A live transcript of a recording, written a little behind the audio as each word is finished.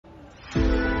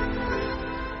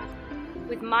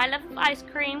With my love of ice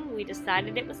cream, we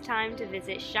decided it was time to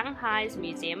visit Shanghai's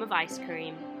Museum of Ice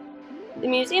Cream. The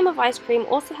Museum of Ice Cream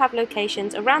also have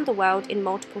locations around the world in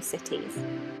multiple cities.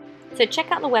 So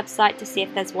check out the website to see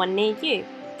if there's one near you.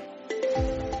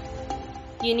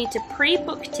 You need to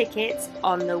pre-book tickets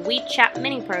on the WeChat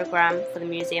mini program for the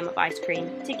Museum of Ice Cream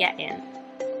to get in.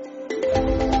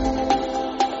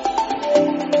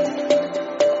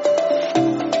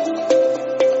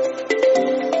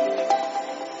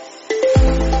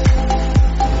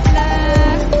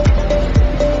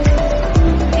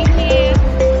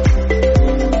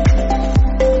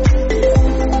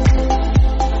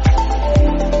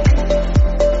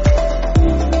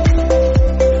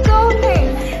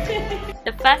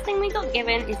 The first thing we got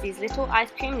given is these little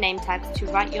ice cream name tags to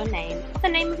write your name or the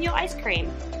name of your ice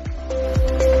cream.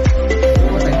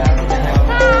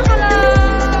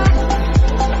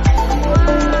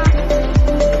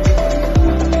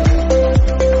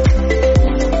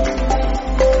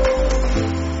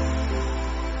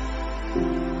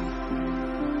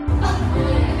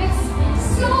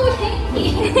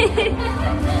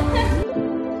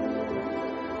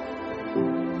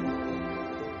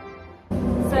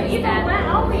 So Eva, where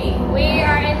are we? We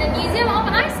are in the Museum of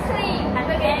Ice Cream.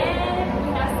 And again,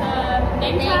 we have some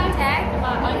name tag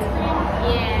about ice cream.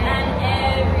 Yeah. And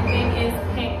everything is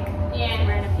pink. Yeah.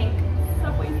 We're in a pink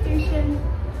subway station.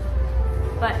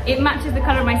 But it matches the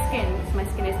colour of my skin, because my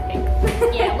skin is pink.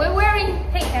 Yeah, we're wearing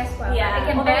pink as well. Yeah.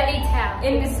 I can barely tell.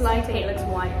 In this lighting it looks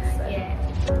white. So. Yeah.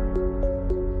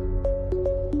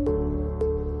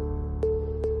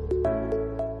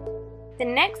 The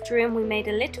next room we made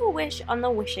a little wish on the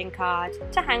wishing card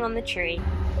to hang on the tree.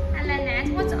 Hello Nat,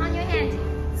 what's on your hand?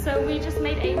 So we just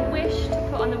made a wish to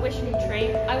put on the wishing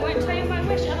tree. I won't tell you my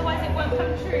wish, otherwise it won't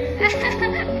come true.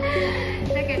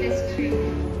 Look at this tree.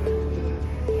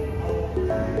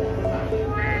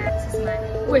 This is mine.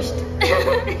 Wished.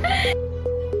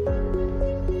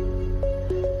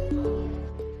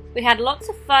 We had lots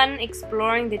of fun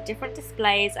exploring the different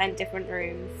displays and different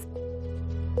rooms.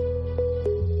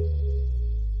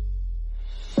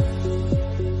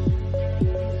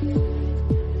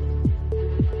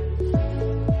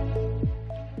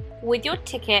 With your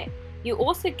ticket, you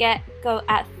also go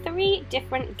at 3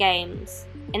 different games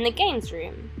in the games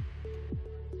room.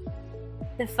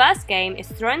 The first game is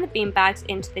throwing the beanbags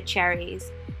into the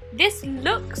cherries. This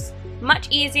looks much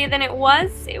easier than it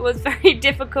was. It was very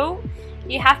difficult.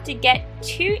 You have to get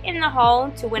 2 in the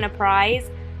hole to win a prize.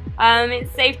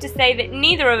 It's safe to say that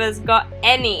neither of us got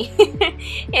any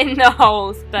in the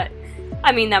holes, but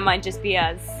I mean that might just be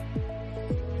us.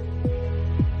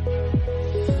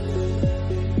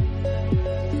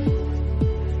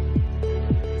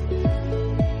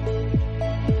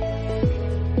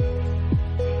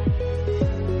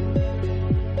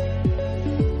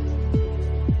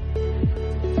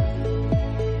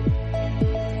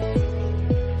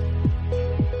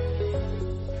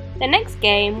 The next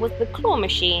game was the claw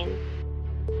machine.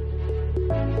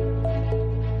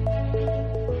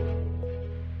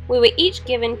 We were each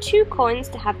given 2 coins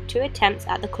to have 2 attempts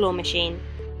at the claw machine.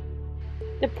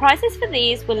 The prizes for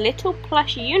these were little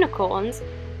plush unicorns,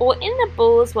 or in the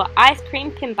balls were ice cream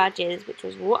pin badges, which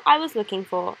was what I was looking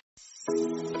for.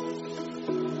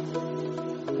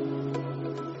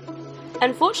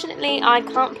 Unfortunately, I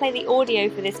can't play the audio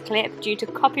for this clip due to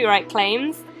copyright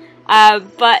claims.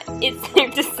 But it's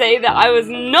safe to say that I was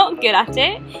not good at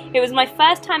it. It was my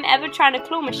first time ever trying a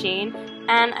claw machine,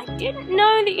 and I didn't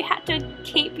know that you had to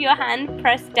keep your hand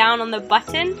pressed down on the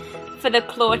button for the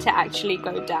claw to actually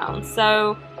go down.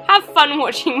 So have fun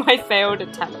watching my failed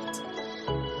attempt.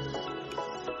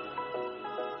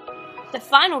 The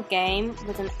final game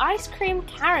was an ice cream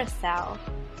carousel.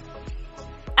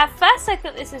 At first I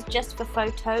thought this was just for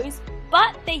photos,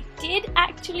 but they did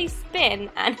actually spin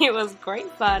and it was great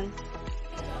fun.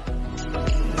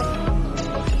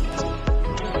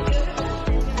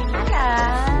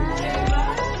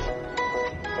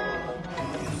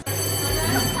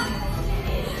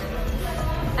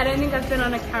 I don't think I've been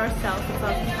on a carousel since I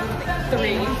was like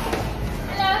 3.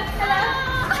 Hello, hello.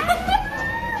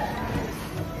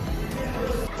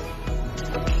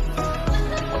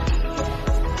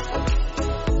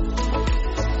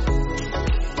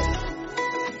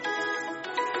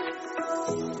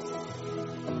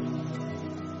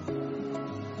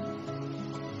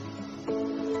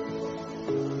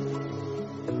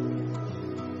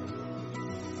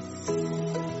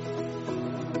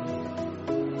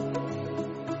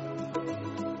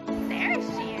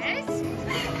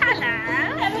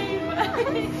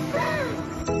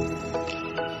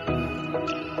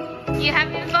 You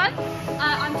having fun?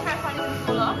 I'm terrified of going to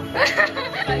fall off.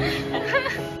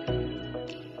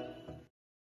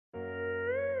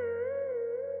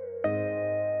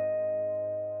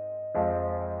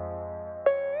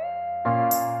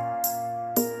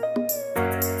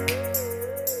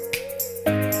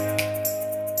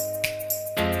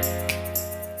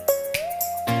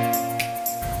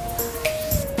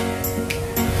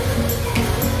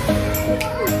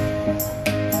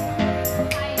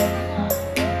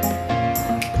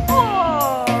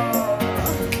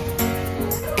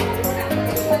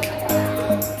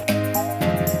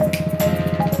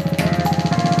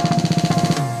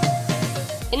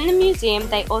 museum,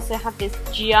 they also have this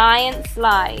giant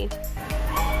slide.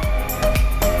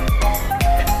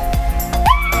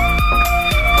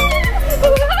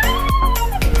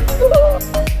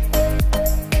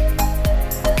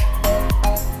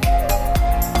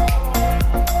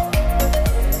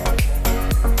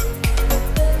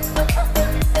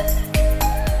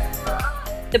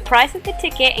 The price of the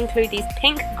ticket include these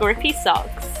pink grippy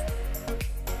socks.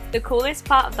 The coolest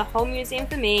part of the whole museum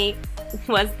for me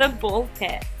was the ball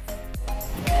pit.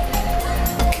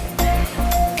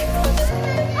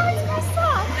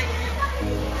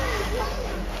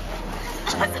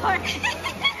 Sorry,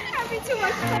 having too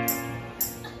much fun.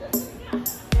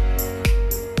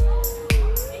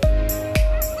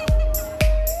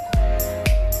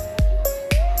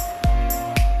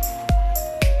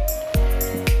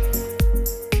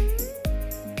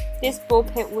 This ball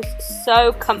pit was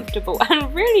so comfortable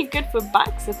and really good for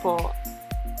back support.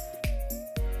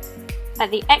 At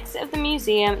the exit of the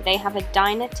museum, they have a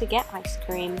diner to get ice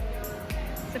cream.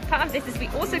 So part of this is we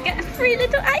also get a free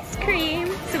little ice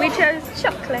cream. So we chose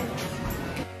chocolate.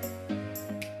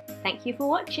 Thank you for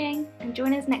watching and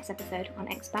join us next episode on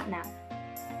Expat Now.